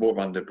move on, walk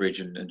under the bridge,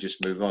 and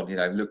just move on.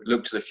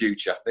 Look to the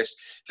future.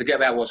 Let's forget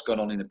about what's gone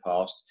on in the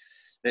past.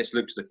 Let's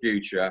look to the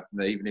future.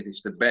 Even if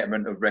it's the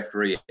betterment of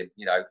refereeing, if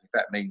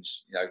that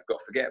means you've got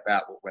to forget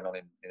about what went on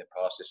in the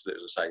past. Let's,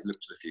 as I say, look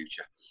to the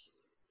future.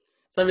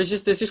 So there's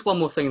just one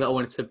more thing that I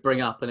wanted to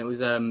bring up, and it was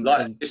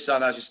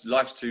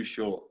life's too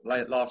short.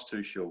 Life's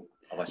too short.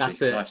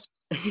 That's it.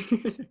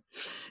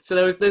 So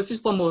there's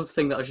just one more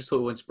thing that I just sort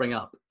of wanted to bring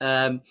up.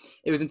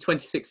 It was in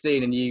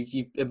 2016, and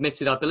you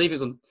admitted, I believe it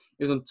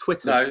was on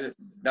Twitter. No,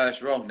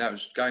 that's wrong. That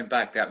was going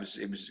back. It was.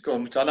 Go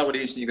on. I know what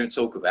it is you're going to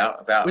talk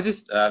about. Was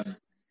this?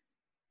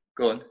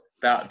 Go on.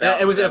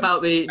 About was it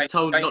about the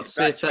told not to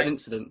see a certain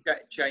incident?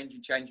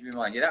 Changing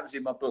my mind. Yeah, that was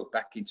in my book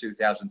back in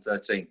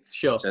 2013.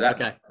 Sure. So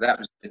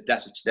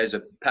there's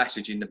a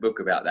passage in the book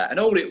about that, and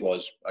all it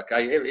was.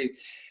 Okay.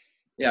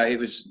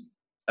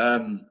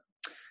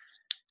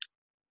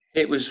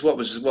 It was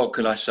what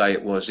can I say?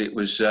 It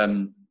was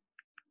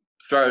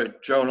thrown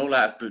all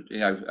out.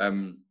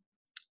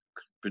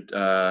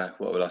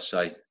 What will I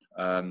say?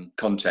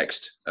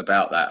 Context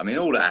about that. I mean,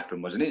 all that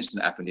happened was an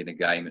incident happened in a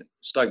game at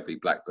Stoke v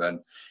Blackburn.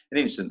 An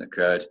incident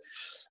occurred.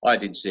 I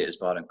didn't see it as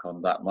violent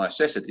conduct. My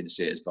assessor didn't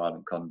see it as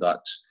violent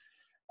conduct,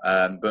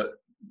 but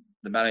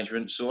the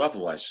management saw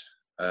otherwise.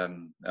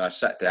 I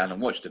sat down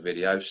and watched the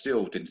video.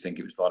 Still didn't think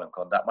it was violent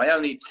conduct.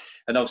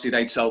 And obviously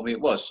they told me it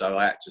was. So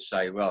I had to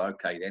say, well,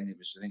 okay, then it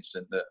was an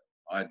incident that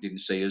I didn't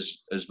see as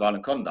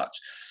violent conduct.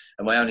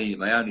 And my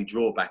only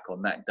drawback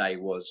on that day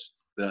was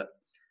that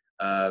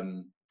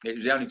it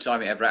was the only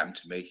time it ever happened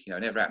to me. It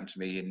never happened to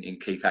me in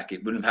Keith Hackett.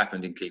 It wouldn't have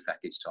happened in Keith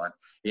Hackett's time.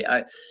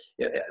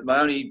 My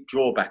only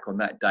drawback on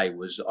that day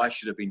was I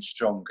should have been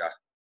stronger.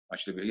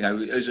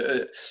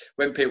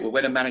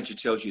 When a manager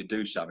tells you to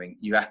do something,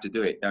 you have to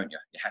do it, don't you?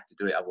 You have to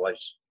do it,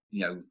 otherwise,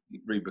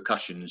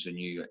 repercussions, and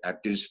you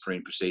have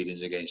disciplinary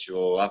proceedings against you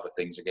or other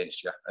things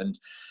against you. And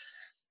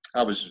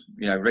I was,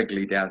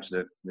 regularly down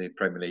to the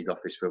Premier League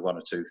office for one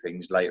or two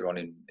things later on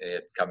in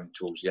coming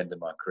towards the end of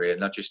my career,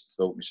 and I just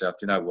thought to myself,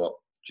 you know what,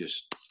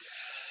 just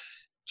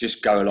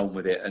go along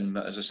with it. And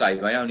as I say,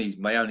 my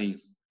only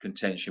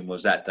contention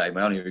was that day.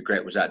 My only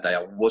regret was that day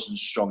I wasn't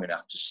strong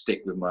enough to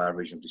stick with my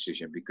original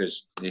decision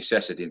because the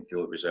assessor didn't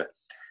feel it was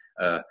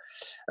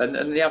and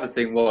the other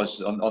thing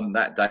was on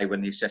that day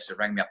when the assessor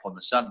rang me up on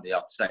the Sunday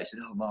after Saturday, he said,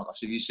 "Oh, Mark, I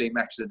said, you seen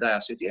Match of the Day?" I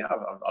said, "Yeah,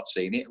 I've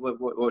seen it.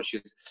 What's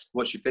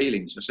your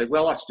feelings?" I said,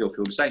 "Well, I still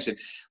feel the same." He said,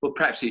 "Well,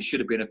 perhaps it should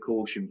have been a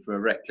caution for a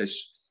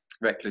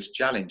reckless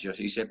challenge."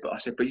 He said,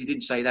 but you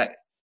didn't say that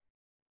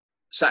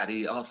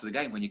Saturday after the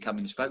game when you come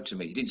in and spoke to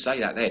me. You didn't say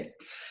that then."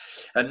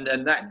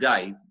 And that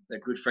day, a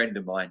good friend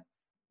of mine,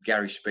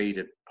 Gary Speed,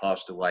 had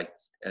passed away.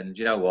 And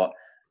you know what?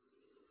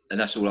 And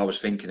that's all I was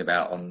thinking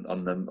about on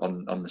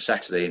the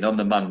Saturday. And on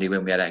the Monday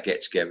when we had our get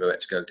together, we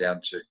had to go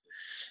down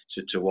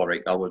to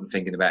Warwick. I wasn't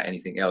thinking about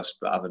anything else,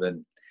 but other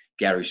than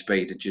Gary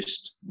Speed had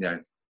just,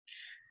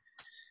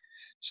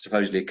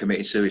 supposedly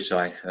committed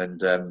suicide. And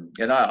that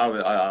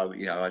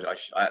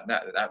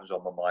was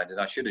on my mind. And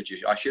I should have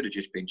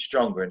just been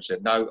stronger and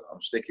said, "No, I'm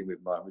sticking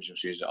with my original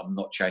decision. I'm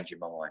not changing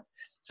my mind."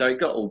 So it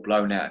got all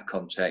blown out of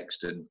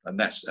context, and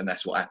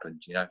that's what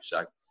happened.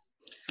 So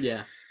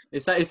yeah.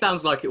 It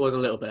sounds like it was a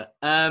little bit.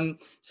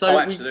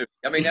 Absolutely.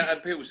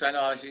 People saying,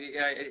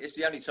 it's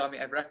the only time it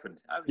ever happened.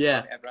 Time it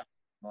ever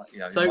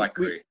happened, in my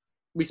career.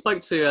 We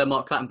spoke to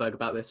Mark Clattenburg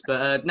about this,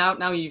 but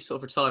now you've sort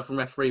of retired from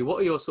referee.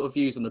 What are your sort of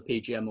views on the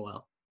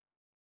PGMOL?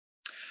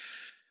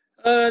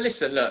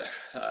 Listen, look,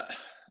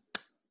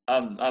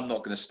 I'm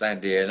not going to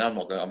stand here, and I'm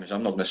not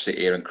going to sit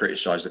here and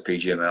criticise the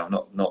PGMOL.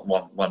 Not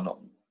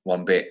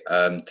one bit.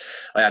 I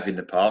have in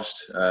the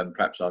past.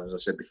 Perhaps, as I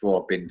said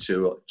before, I've been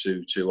too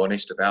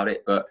honest about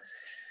it. But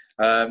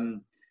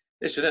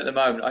listen, at the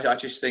moment, I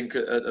just think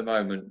at the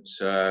moment,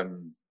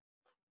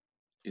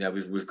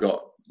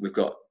 we've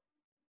got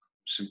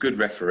some good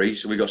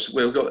referees. We've got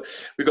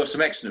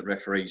some excellent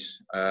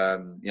referees.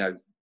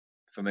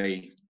 For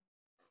me,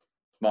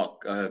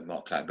 Mark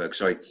Clattenburg,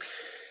 sorry.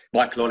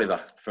 Michael Oliver,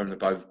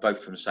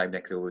 both from the same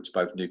neck of the woods,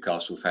 both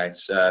Newcastle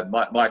fans.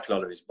 Michael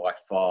Oliver is by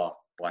far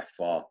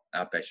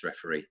our best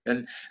referee,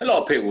 and a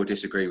lot of people will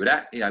disagree with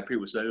that.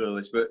 People say, "Oh,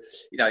 this," but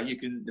you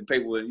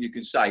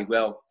can say,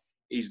 "Well,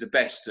 he's the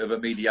best of a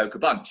mediocre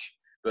bunch."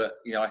 But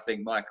I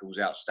think Michael's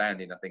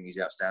outstanding. I think he's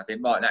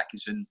outstanding. Martin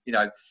Atkinson,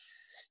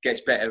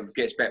 gets better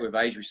with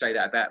age. We say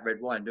that about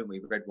red wine, don't we?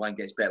 Red wine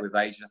gets better with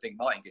age, and I think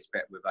Martin gets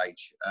better with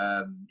age.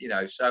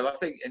 So I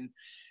think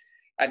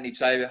Anthony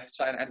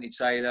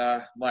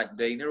Taylor, Mike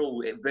Dean, they're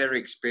all very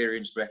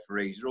experienced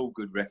referees. They're all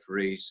good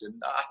referees, and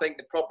I think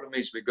the problem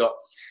is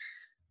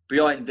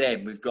behind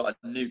them, we've got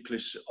a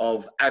nucleus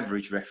of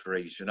average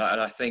referees, and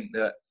I think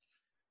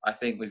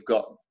we've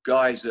got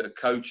guys that are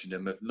coaching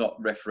them have not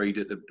refereed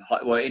in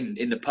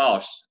the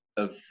past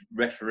of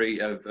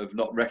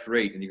not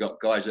refereed, and you've got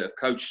guys that have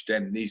coached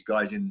them, these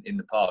guys in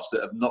the past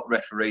that have not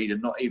refereed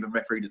and not even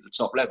refereed at the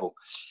top level.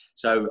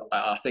 So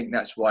I think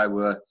that's why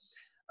we're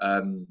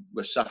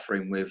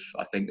suffering with,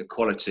 I think, the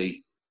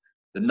quality.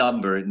 The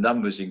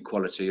numbers in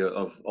quality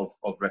of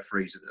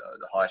referees at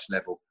the highest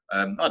level.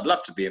 I'd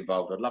love to be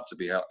involved. I'd love to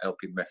be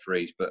helping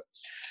referees, but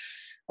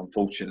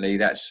unfortunately,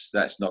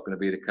 that's not going to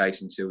be the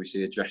case until we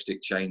see a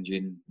drastic change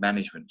in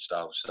management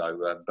style. So,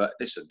 but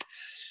listen,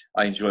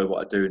 I enjoy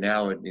what I do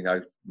now, and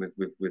with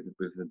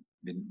the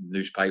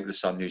newspaper, the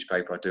Sun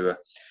newspaper, I do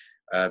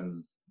a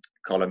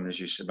column,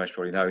 as you most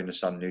probably know, in the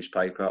Sun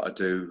newspaper. I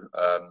do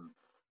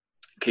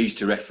keys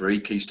to referee,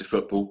 keys to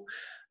football.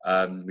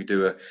 We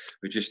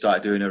just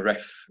started doing a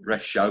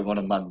ref show on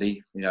a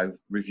Monday,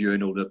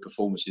 reviewing all the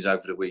performances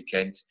over the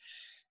weekend,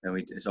 and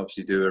we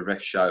obviously do a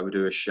ref show. We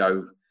do a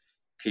show,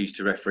 keys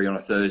to referee, on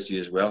a Thursday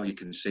as well. You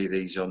can see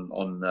these on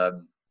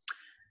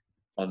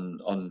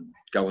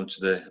go onto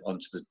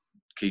the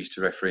keys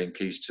to referee and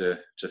keys to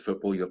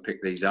football. You'll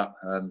pick these up.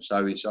 So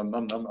I'm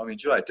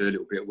enjoying. I do a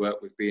little bit of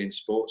work with BN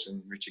Sports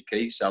and Richard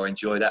Keys, so I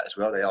enjoy that as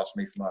well. They ask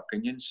me for my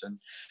opinions,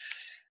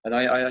 and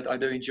I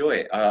do enjoy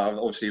it.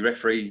 Obviously,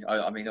 referee.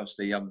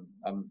 Obviously, I'm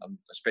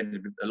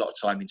spending a lot of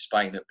time in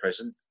Spain at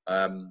present.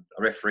 I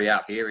referee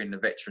out here in the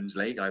Veterans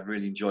League. I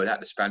really enjoy that.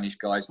 The Spanish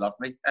guys love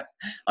me.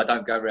 I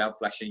don't go around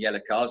flashing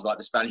yellow cards like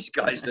the Spanish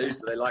guys do,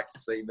 so they like to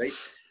see me.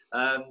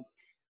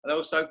 And I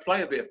also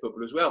play a bit of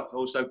football as well. I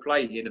also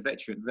play in the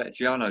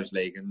Veteranos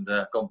League, and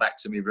gone back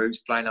to my roots,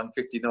 playing. I'm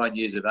 59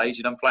 years of age,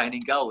 and I'm playing in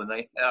goal, and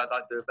I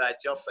don't do a bad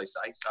job, they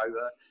say. So,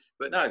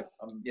 but no,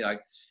 I'm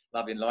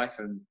loving life,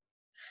 and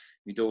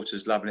my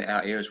daughter's loving it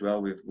out here as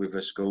well with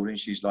her schooling.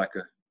 She's like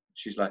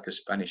a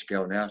Spanish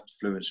girl now,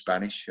 fluent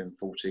Spanish, and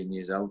 14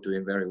 years old,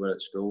 doing very well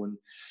at school. And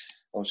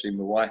obviously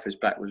my wife is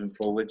backwards and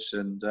forwards,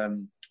 and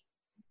to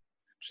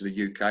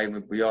the UK,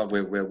 and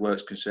where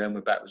work's concerned,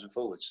 we're backwards and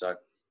forwards. So,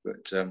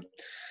 but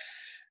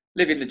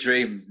living the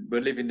dream.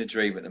 We're living the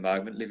dream at the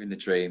moment. Living the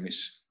dream.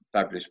 It's a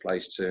fabulous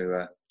place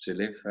to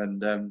live,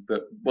 and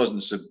but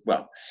wasn't so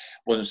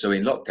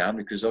in lockdown,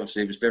 because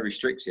obviously it was very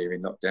strict here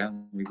in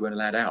lockdown. We weren't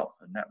allowed out,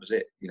 and that was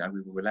it. We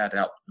were allowed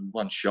out in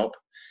one shop.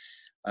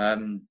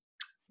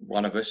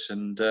 one of us,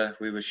 and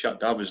we were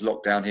shut. I was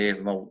locked down here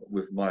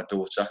with my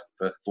daughter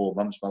for 4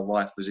 months. My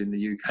wife was in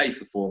the UK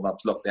for 4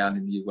 months, locked down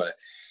in the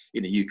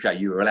in the UK.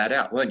 You were allowed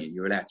out, weren't you?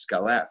 You were allowed to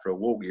go out for a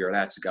walk. You were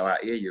allowed to go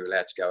out here. You were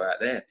allowed to go out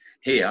there.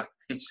 Here,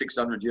 it's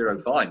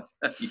 €600 fine.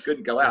 You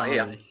couldn't go out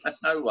here.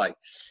 No way.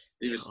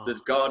 It was the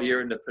Guardia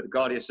and the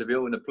Guardia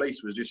Civil and the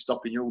police was just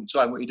stopping you all the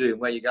time. What are you doing?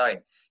 Where are you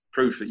going?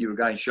 Proof that you were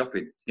going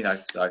shopping.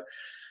 So.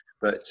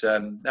 But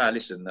no,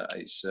 listen,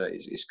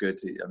 it's good.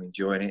 I'm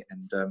enjoying it,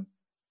 and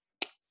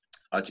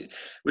I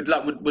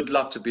would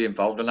love to be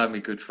involved. I know my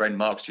good friend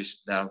Mark's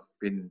just now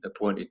been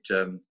appointed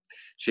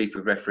chief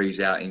of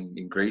referees out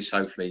in Greece.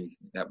 Hopefully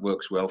that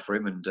works well for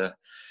him, and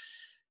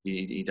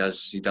he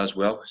does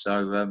well.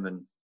 So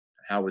and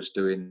Howard's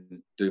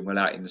doing well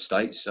out in the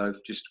States. So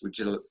we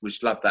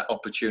just love that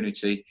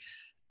opportunity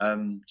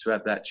to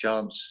have that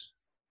chance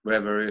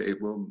wherever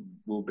it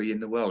will be in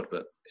the world.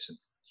 But listen.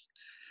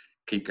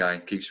 Keep going,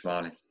 keep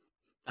smiling.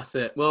 That's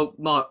it. Well,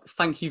 Mark,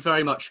 thank you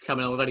very much for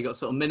coming on. We've only got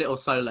sort of a minute or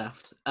so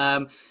left.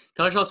 Can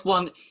I just ask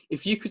one,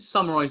 if you could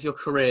summarise your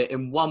career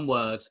in one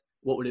word,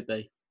 what would it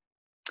be?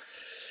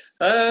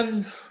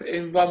 In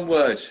one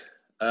word,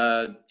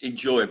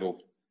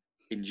 enjoyable.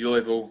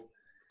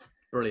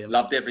 Brilliant.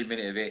 Loved every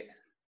minute of it.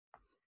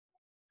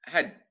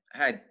 Had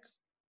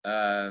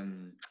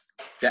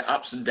the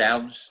ups and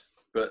downs,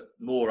 but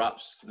more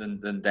ups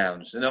than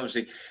downs. And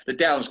obviously, the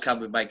downs come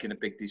with making a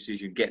big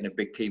decision, getting a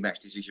big key match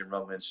decision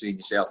wrong, and seeing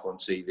yourself on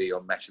TV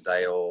on Match of the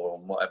Day or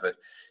on whatever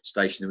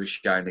station that was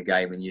showing the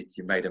game, and you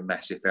made a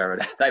massive error.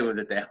 They were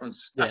the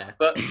downs. Yeah.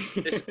 But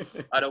listen,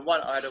 I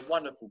had a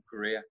wonderful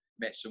career,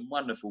 met some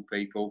wonderful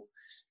people,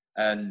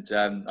 and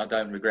I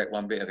don't regret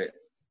one bit of it.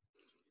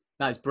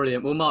 That is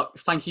brilliant. Well, Mark,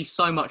 thank you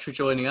so much for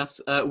joining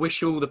us.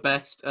 Wish you all the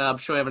best. I'm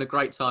sure you're having a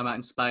great time out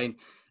in Spain.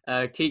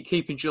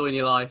 Keep enjoying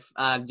your life,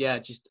 and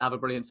just have a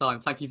brilliant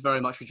time. Thank you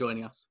very much for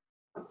joining us.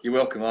 You're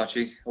welcome,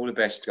 Archie. All the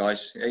best,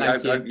 guys. I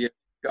hope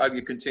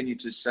you continue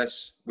to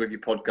success with your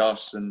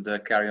podcasts and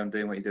carry on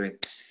doing what you're doing.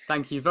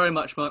 Thank you very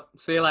much, Mark.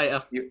 See you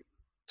later.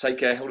 Take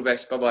care. All the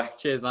best. Bye-bye.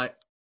 Cheers, mate.